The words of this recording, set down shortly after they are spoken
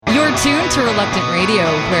You're tuned to Reluctant Radio,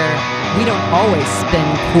 where we don't always spin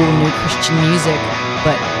cool new Christian music,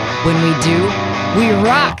 but when we do, we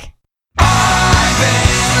rock. I've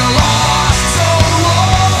been lost so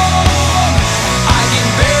long, I can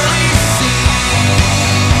barely see.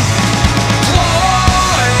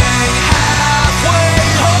 Floating halfway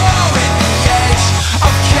home at the edge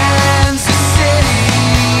of Kansas City.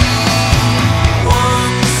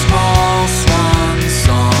 One small swan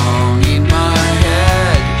song in my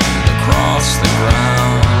head across the ground.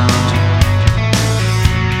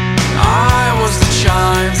 I was the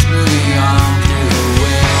chimes moving on through the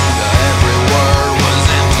wind. Every word was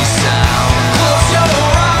empty sound. Close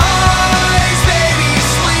your eyes, baby,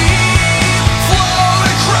 sleep. Float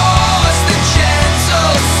across the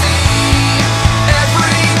gentle sea.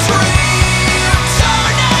 Every dream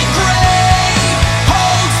turned and gray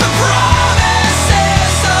holds the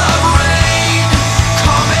promises of rain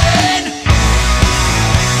coming.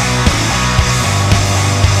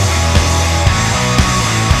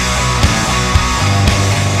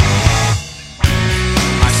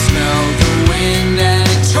 I smelled the wind and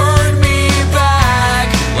it turned me back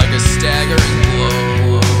like a staggering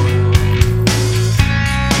blow.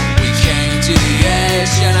 We came to the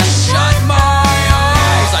edge and I shut my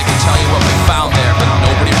eyes. I can tell you what we found there, but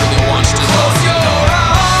nobody really wants to know. Close your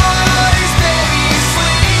eyes, baby,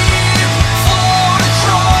 sleep. Float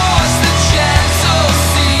across the gentle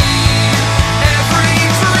sea. Every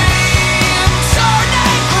dream turned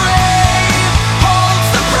and gray holds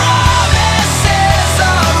the promises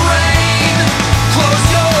of rain. Close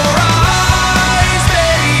your eyes,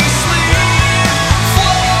 baby, sleep.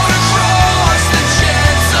 Float across the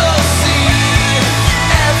gentle sea.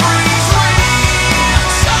 Every dream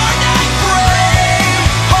turned and gray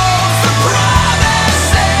holds the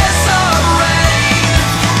promises of rain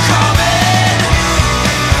coming.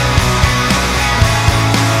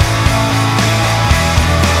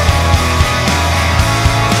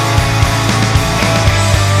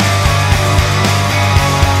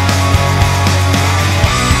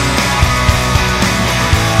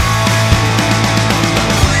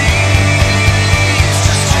 Please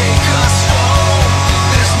just take us home.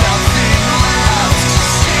 There's nothing left to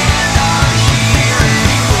stand on here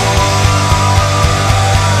anymore.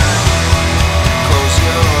 Close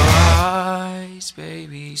your eyes,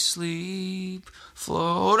 baby, sleep.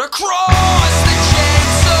 Float across the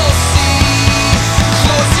gentle sea.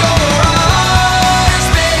 Close your eyes,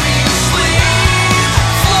 baby, sleep.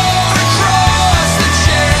 Float across the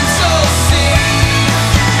gentle sea.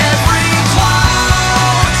 Every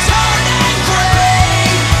cloud turned and gray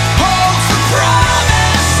holds the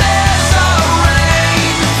promises of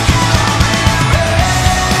rain.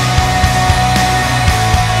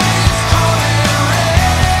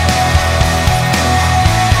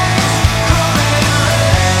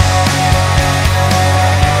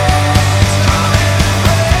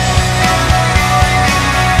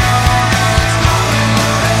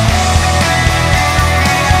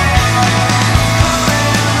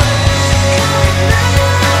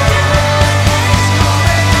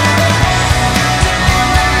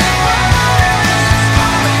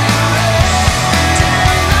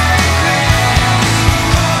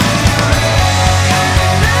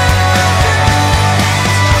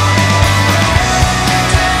 your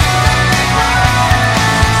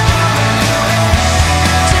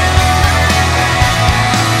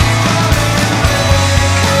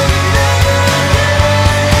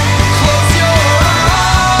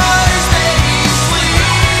eyes, baby, sleep.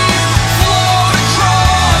 Float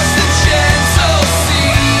across the gentle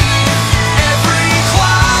sea. Every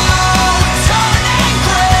cloud turned and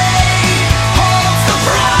gray holds the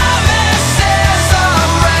promises of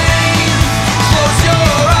rain. Close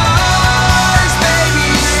your eyes, baby,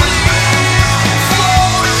 sleep.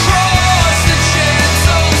 Float across the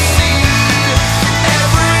gentle sea.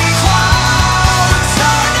 Every cloud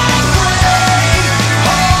turned and gray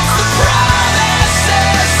holds the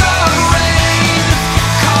promises of rain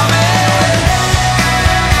coming.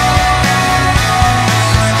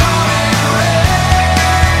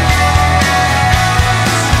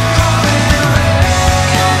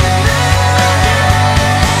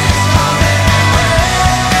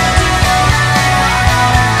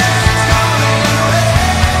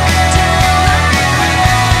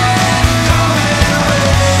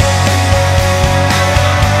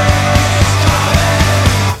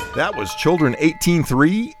 That was Children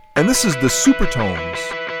 18-3, and this is the Supertones.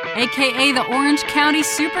 AKA the Orange County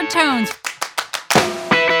Supertones.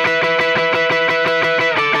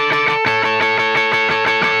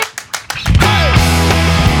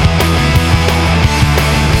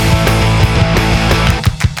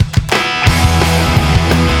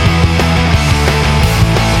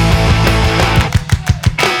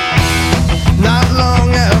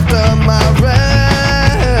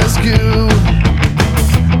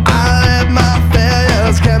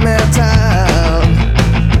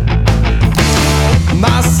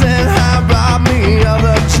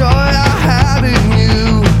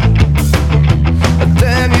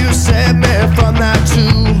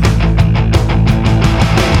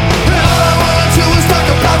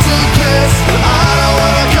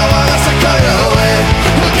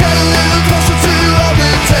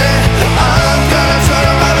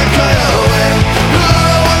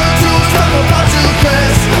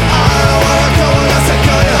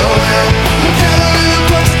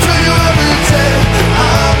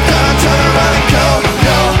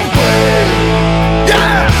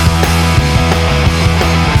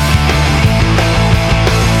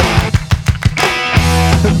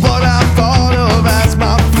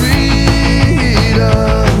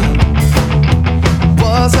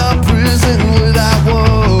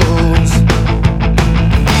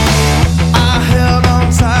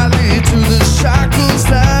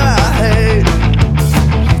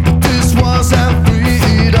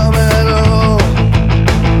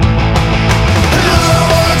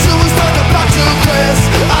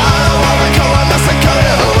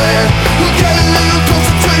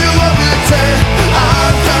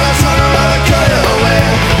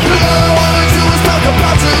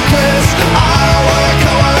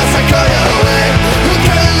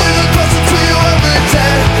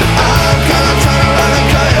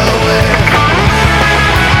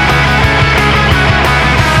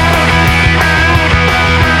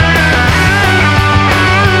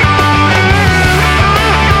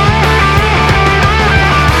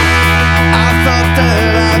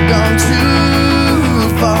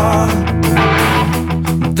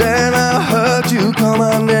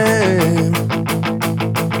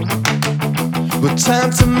 But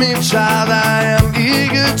time to me, child, I am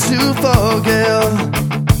eager to forgive,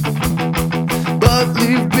 but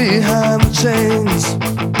leave behind the chains.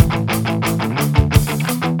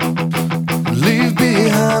 Leave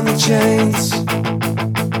behind the chains.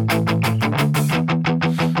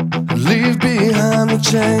 Leave behind the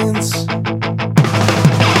chains.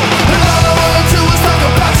 And all I wanna do is talk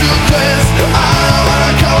about you, Chris. I don't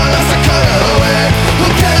wanna go unless I cut it away.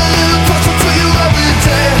 Look at a little closer to you every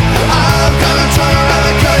day. I'm gonna turn around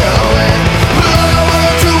and cut you away. But all I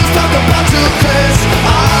wanna do is talk about you, Chris.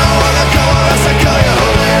 I don't wanna go unless I cut you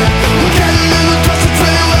away. Look at a little closer to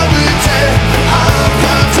you every day. I'm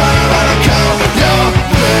gonna turn around and cut your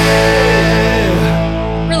way.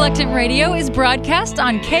 Reluctant Radio is broadcast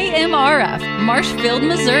on KMRF, Marshfield,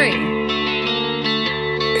 Missouri.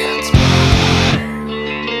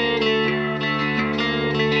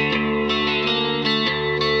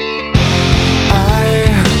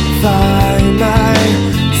 Find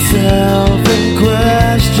myself in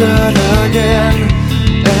question again,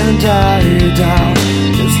 and I doubt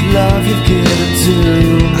this love you've given to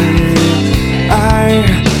me. I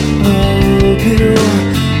hope you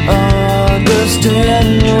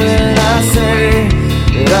understand when I say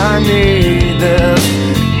that I need this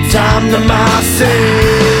time to myself.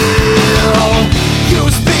 You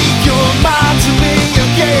speak your mind to me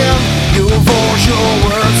again. You force your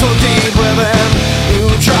words so deep within. You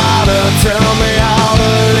try to tell me how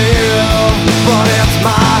to live, but it's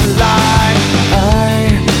my life. I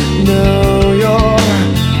know your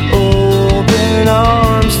open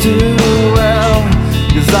arms too well,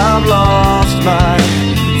 'cause I've lost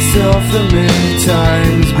myself so many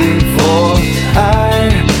times before.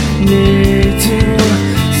 I need to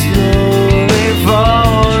slowly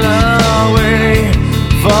fall away,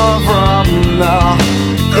 far from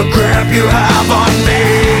the grip you have on me.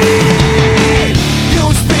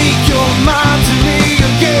 Mind to me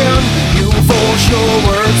again. You force your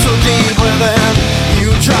words so deep within. You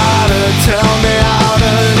try to tell me how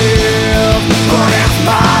to live, but it's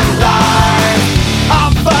my life. I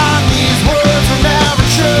find these words are never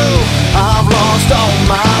true. I've lost all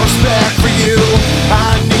my respect for you.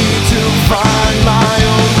 I need to find my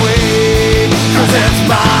own way, 'cause it's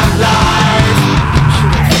my life.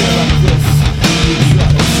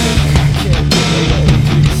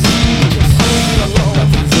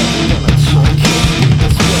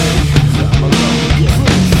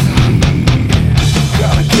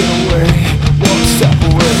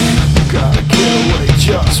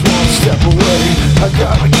 Just one step away. I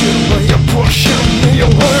gotta get away. You're pushing me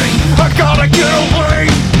away. I gotta get away.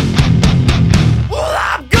 Well,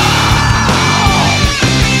 I'm gone.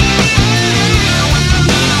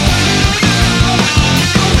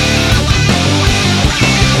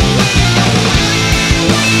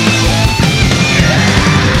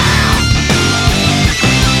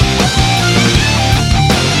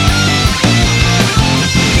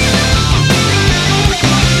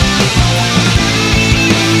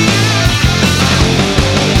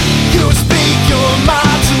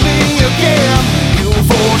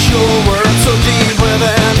 Your words so deep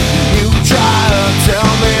within. You try to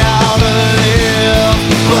tell me how to live,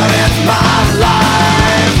 but it's my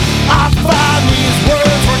life. I find these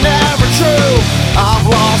words were never true. I've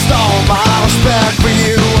lost all my respect for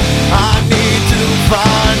you. I need to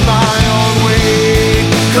find my own way,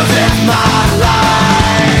 'cause it's my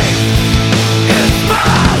life. It's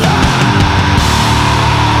my life.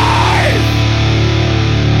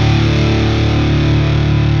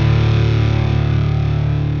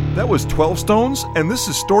 That was 12 Stones, and this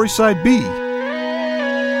is Storyside B.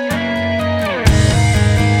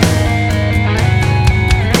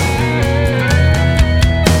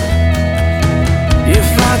 If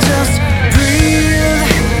I just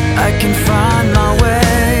breathe, I can find my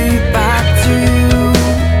way back to you.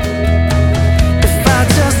 If I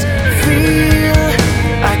just feel,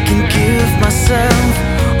 I can give myself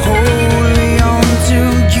wholly on to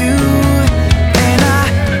you. And I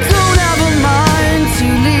don't have a mind to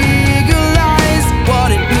legalize what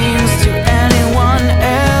it means to end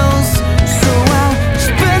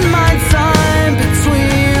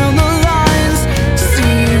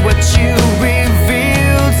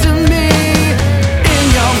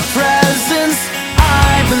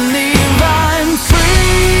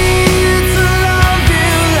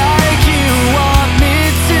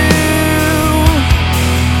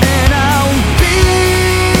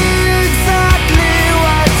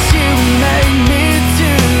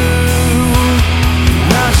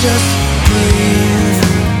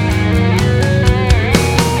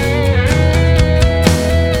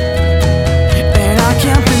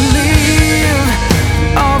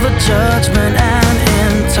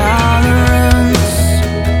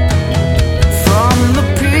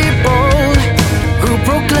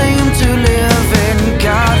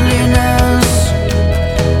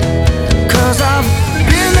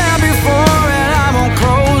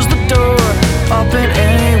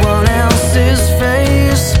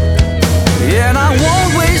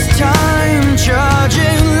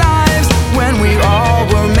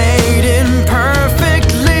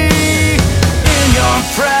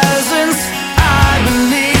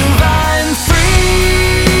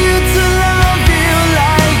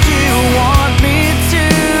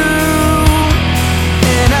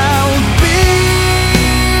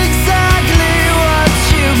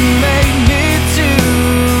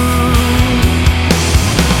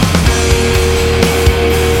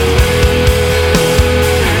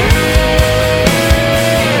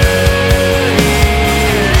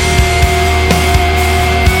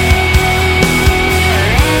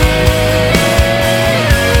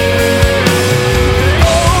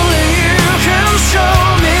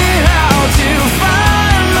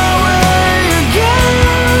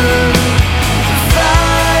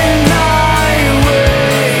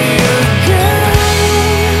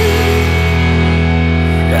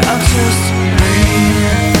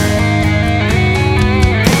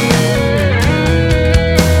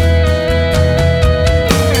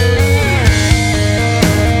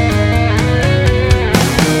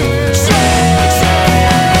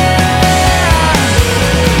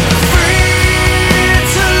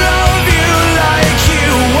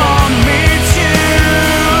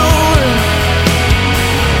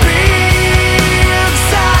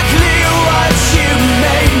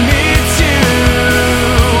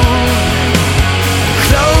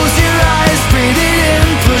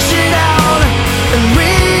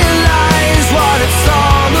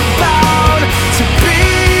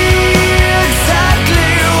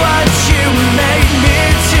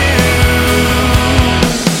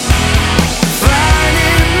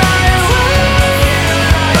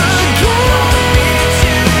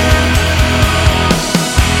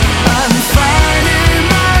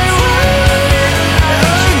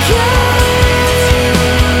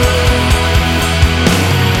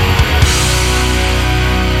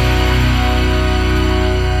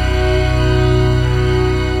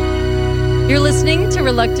listening to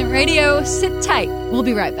Reluctant Radio. Sit tight. We'll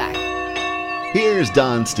be right back. Here's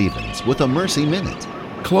Don Stevens with a Mercy Minute.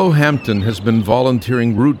 Chloe Hampton has been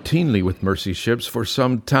volunteering routinely with Mercy Ships for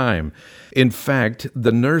some time. In fact,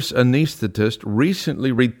 the nurse anesthetist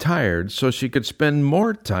recently retired so she could spend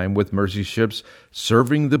more time with Mercy Ships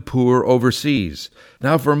serving the poor overseas.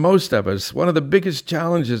 Now, for most of us, one of the biggest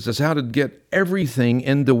challenges is how to get everything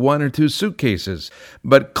into 1 or 2 suitcases.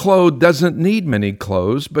 But Chloe doesn't need many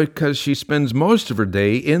clothes because she spends most of her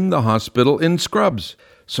day in the hospital in scrubs.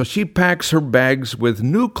 So she packs her bags with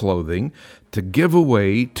new clothing to give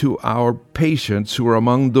away to our patients who are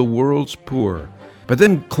among the world's poor. But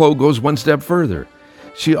then Chloe goes one step further.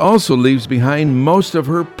 She also leaves behind most of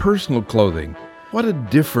her personal clothing. What a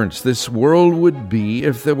difference this world would be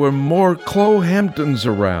if there were more Chloe Hamptons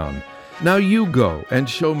around. Now you go and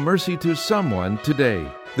show mercy to someone today.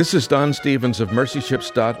 This is Don Stevens of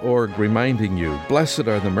mercyships.org reminding you, blessed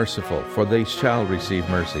are the merciful, for they shall receive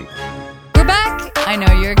mercy. We're back. I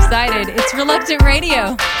know you're excited. It's Reluctant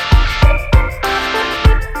Radio.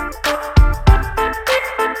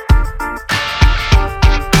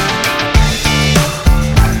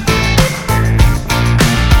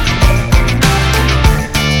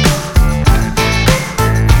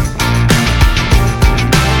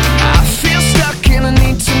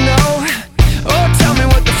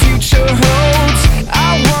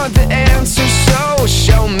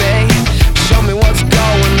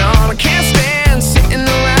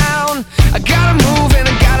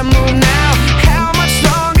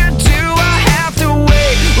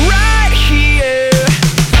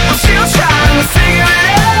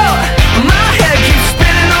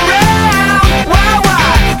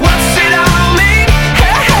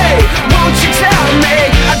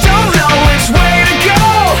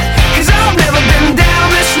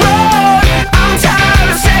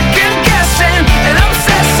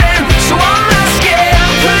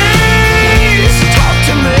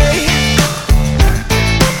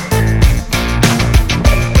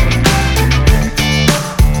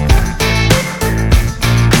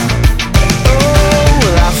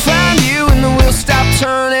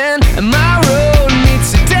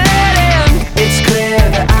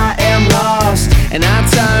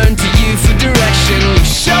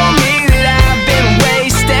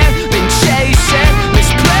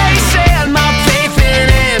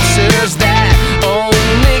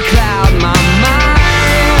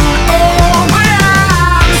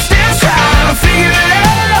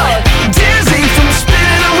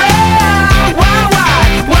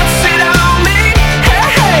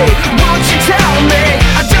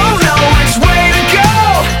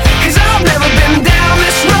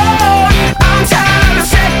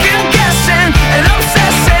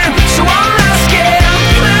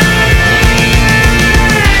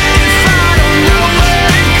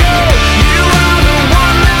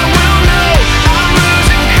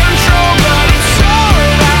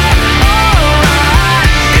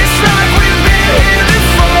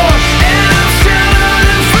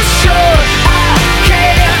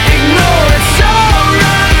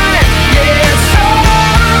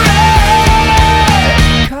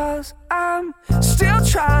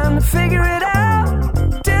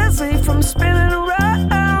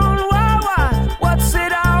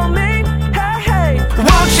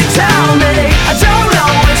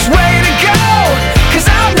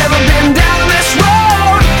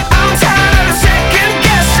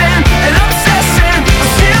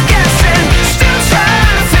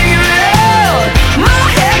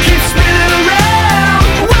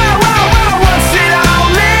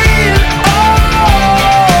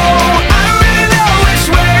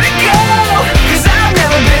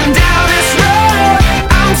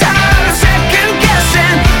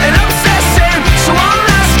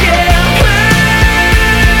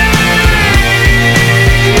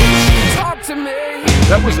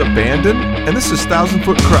 That was Abandon, and this is 1,000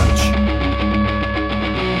 Foot Crutch.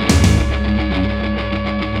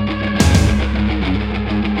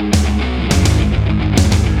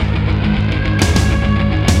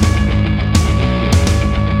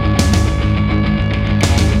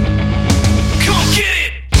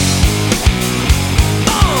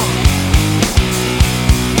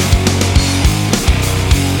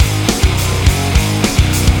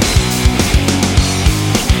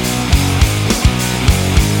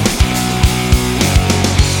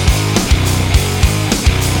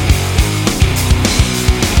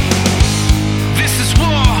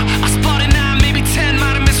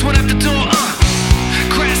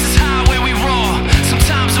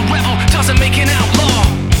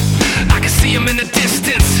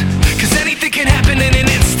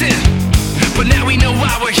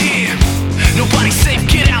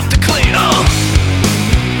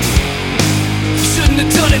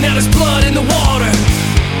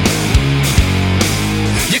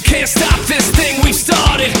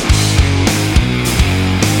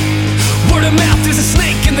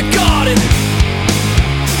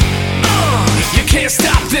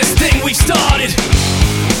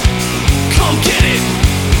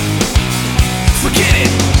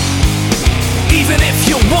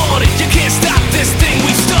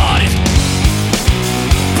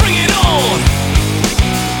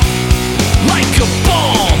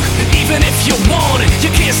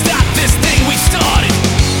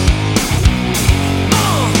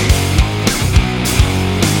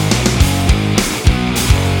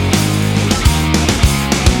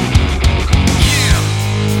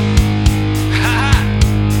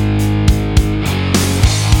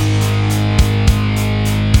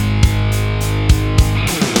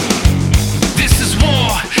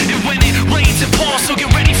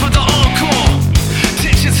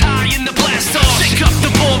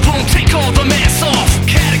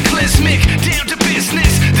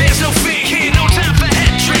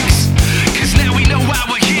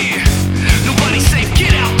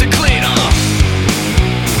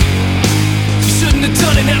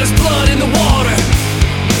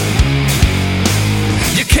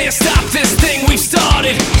 this thing we've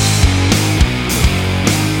started.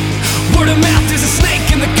 Word of mouth is a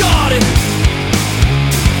snake in the garden.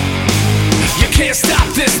 You can't stop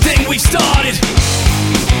this thing we've started.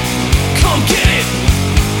 Come get it.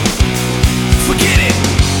 Forget it.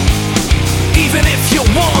 Even if you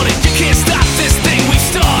want it, you can't stop this thing we've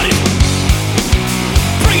started.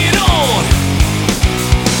 Bring it on.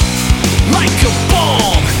 Like a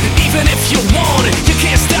bomb. Even if you want it, you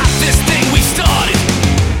can't stop this thing we've started.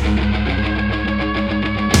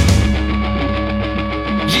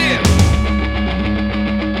 Yeah.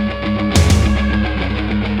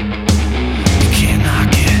 You can't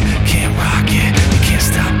knock it, can't rock it. You can't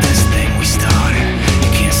stop this thing we started.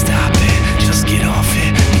 You can't stop it, just get off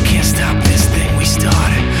it. You can't stop this thing we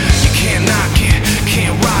started. You can't knock it,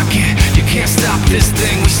 can't rock it. You can't stop this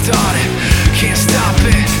thing we started. Can't stop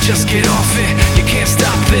it, just get off it. You can't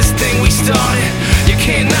stop this thing we started. You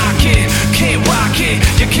can't knock it, can't rock it.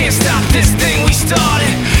 You can't stop this thing we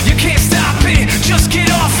started. You can't stop it, just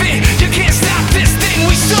get off it. You can't stop this thing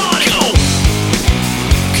we started. Go.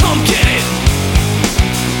 Come get it.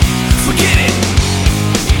 Forget it.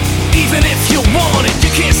 Even if you want it,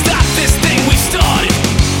 you can't stop this thing we started.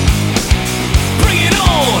 Bring it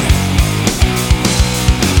on.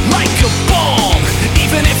 Like a bomb.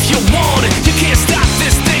 Even if you want it, you can't stop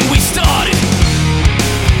this thing we started.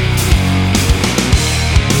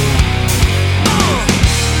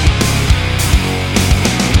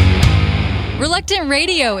 Reluctant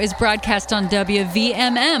Radio is broadcast on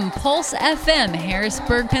WVMM Pulse FM,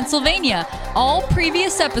 Harrisburg, Pennsylvania. All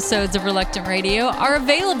previous episodes of Reluctant Radio are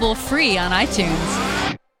available free on iTunes.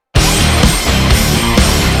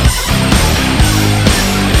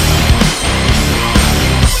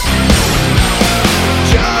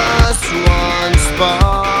 Just one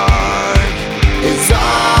spark is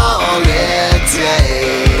all it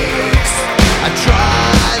takes. I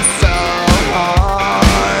tried so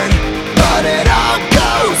hard, but it all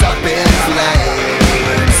goes up in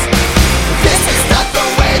flames. This is not the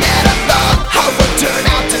way that I thought I would turn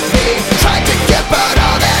out to be. Tried to get, but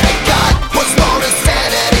all that I got was more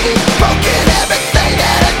insanity. Broken everything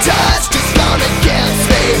that I touched is gone against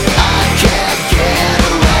me. I can't get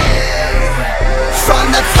away from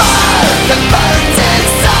the fire that burns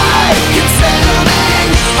inside, consuming.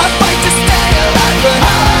 I fight to stay alive, but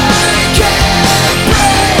I can't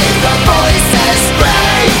break. The voices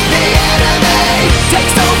scream, the enemy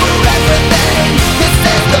takes over everything. This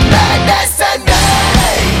is the madness in me.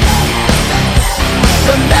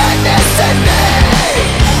 The madness in me.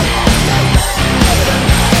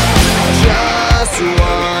 Just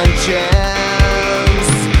one chance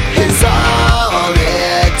is all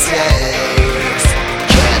it takes.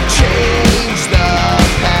 Can't change the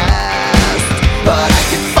past, but I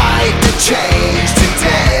can fight to change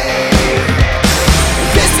today.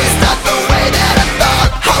 This is not the way that I thought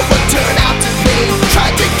I would turn out to be.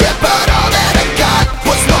 Tried to get, but all that I got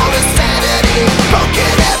was more insanity.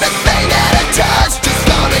 Broken everything that I touched is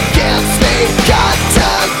gone against me. Got to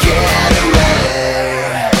get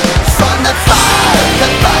away from the fire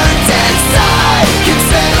that burns inside,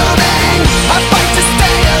 consuming. I fight to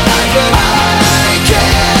stay alive, but I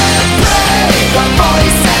can't break. The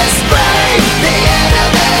voices scream, the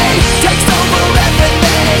enemy takes over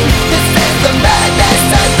everything. This is the madness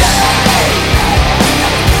in me.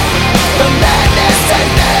 The madness in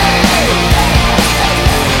me.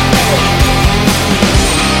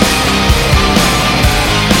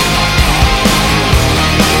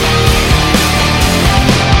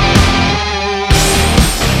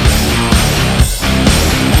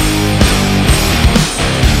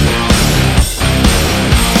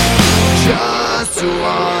 Just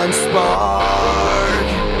one spark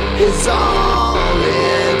is all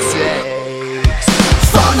it takes.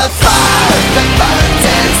 From the fire that burns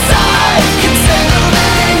inside,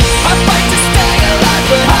 consuming. I fight to stay alive,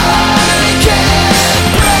 but I can't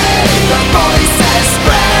break. The voices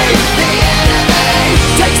scream, the enemy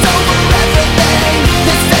takes over everything.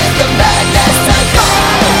 This is the madness of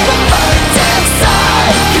fire that burns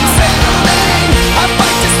inside, consuming. I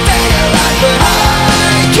fight to stay alive, but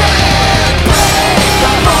I can't break.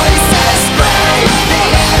 The voices scream, the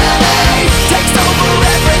enemy takes over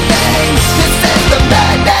everything. This is the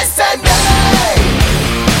madness in me.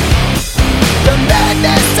 The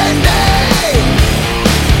madness in me.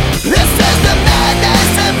 This is the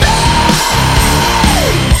madness in me.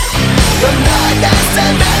 The madness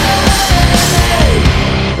in me.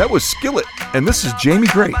 That was Skillet, and this is Jamie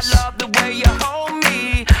Grace. I love the way you hold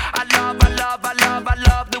me. I love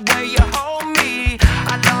the way you hold me.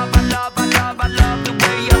 I love the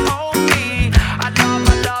way you hold me. I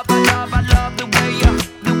love the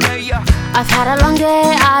way you I've had a long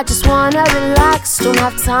day, I just wanna relax. Don't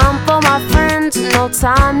have time for my friends, no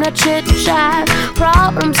time to chit-chat.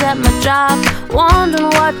 Problems at my job, wondering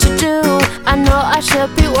what to do. I know I should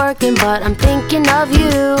be working, but I'm thinking of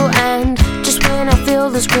you. And just when I feel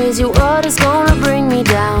this crazy world is gonna bring me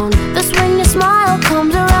down, that's when your smile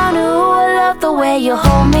comes around. Ooh, I love the way you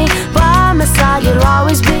hold me. By my side you'll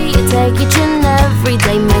always be. You take each and every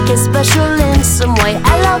day, make it special in some way.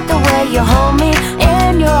 I love the way you hold me.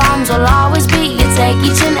 In your arms I'll always be. You take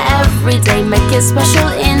each and every day, make it special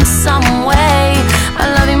in some way. I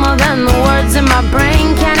love you more than the words in my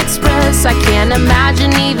brain can express. I can't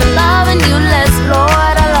imagine even loving you less.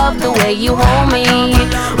 Lord, I love the way you hold me.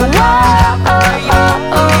 Whoa, oh, oh, oh,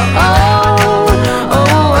 oh, oh,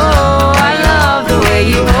 oh, I love the way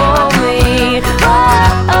you hold me.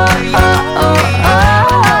 Oh, oh, oh, oh, oh.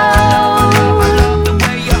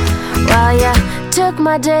 Well, you took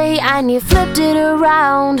my day and you flipped it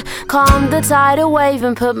around, calmed the tidal wave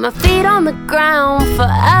and put my feet on the ground.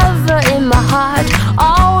 Forever in my heart,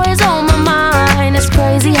 always on my mind. It's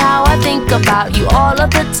crazy how I think about you all of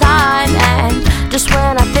the time. And just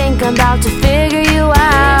when I think I'm about to figure you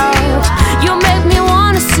out, you make me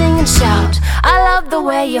wanna sing and shout. I love the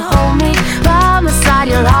way you hold me. By my side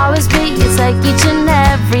you'll always be. You take each and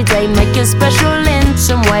every day, make it special in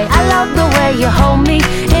some way. I love the way you hold me.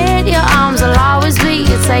 In your arms I'll always be.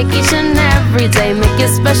 You take each and every day, make it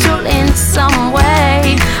special in some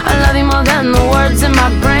way. I love you more than the words in my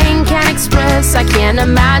brain can express. I can't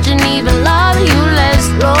imagine even loving you less.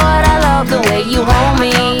 Lord, I love the way you hold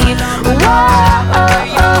me. Whoa,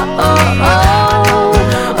 oh, oh, oh, oh,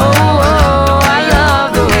 oh, oh, I love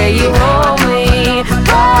the way you hold me.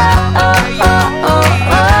 Whoa, oh, oh, oh,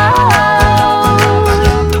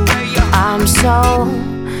 oh. I'm so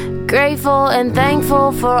grateful and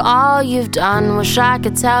thankful for all you've done. Wish I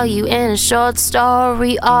could tell you in a short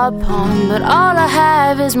story or poem, but all I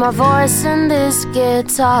have is my voice and this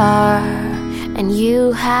guitar, and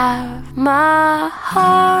you have my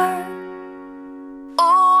heart. Ooh,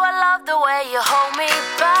 I love the way you hold me.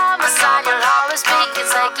 By my side you'll always be. You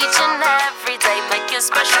take each and every day, make it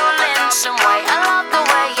special in some way. I love the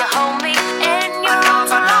way you hold me. In your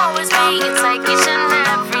arms I'll always be. You take each and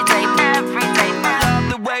every day, every day.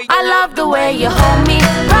 I love the way you hold me.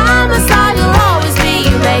 By my side you'll always be.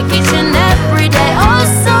 You make each and every day oh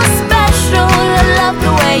so special. I love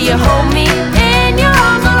the way you hold me. In your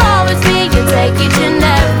arms I'll always be. You take each and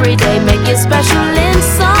every day, make it special in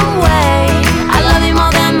some way. I love you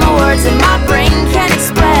more than the words in my brain can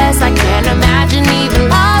express. I can't imagine even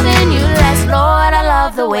loving you less. Lord, I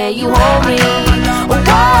love the way you hold me. Whoa, oh,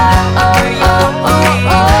 oh, oh,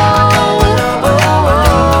 oh, oh,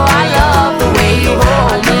 oh, I love the way you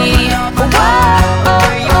hold me. Whoa, oh,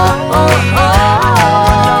 oh, oh, oh,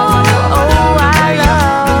 oh, I love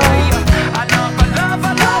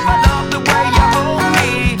the way you hold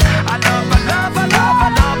me. I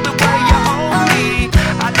love the way you hold me.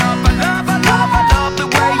 I love the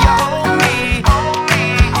way you hold me.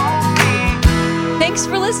 Thanks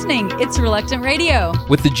for listening. It's Reluctant Radio.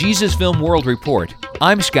 With the Jesus Film World Report,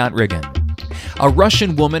 I'm Scott Riggin. A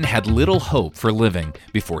Russian woman had little hope for living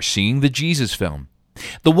before seeing the Jesus film.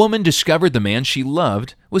 The woman discovered the man she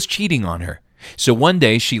loved was cheating on her. So one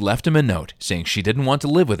day she left him a note saying she didn't want to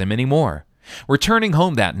live with him anymore. Returning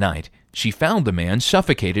home that night, she found the man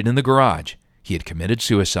suffocated in the garage. He had committed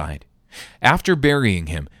suicide. After burying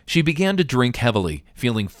him, she began to drink heavily,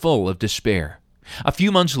 feeling full of despair. A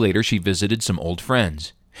few months later, she visited some old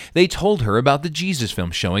friends. They told her about the Jesus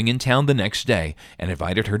film showing in town the next day and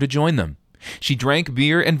invited her to join them. She drank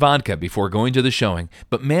beer and vodka before going to the showing,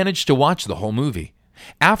 but managed to watch the whole movie.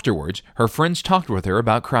 Afterwards, her friends talked with her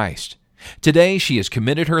about Christ. Today, she has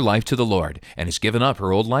committed her life to the Lord and has given up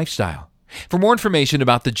her old lifestyle. For more information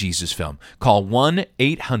about the Jesus film, call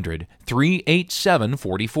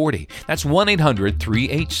 1-800-387-4040. That's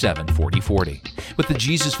 1-800-387-4040. With the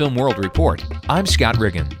Jesus Film World Report, I'm Scott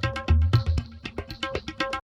Riggin.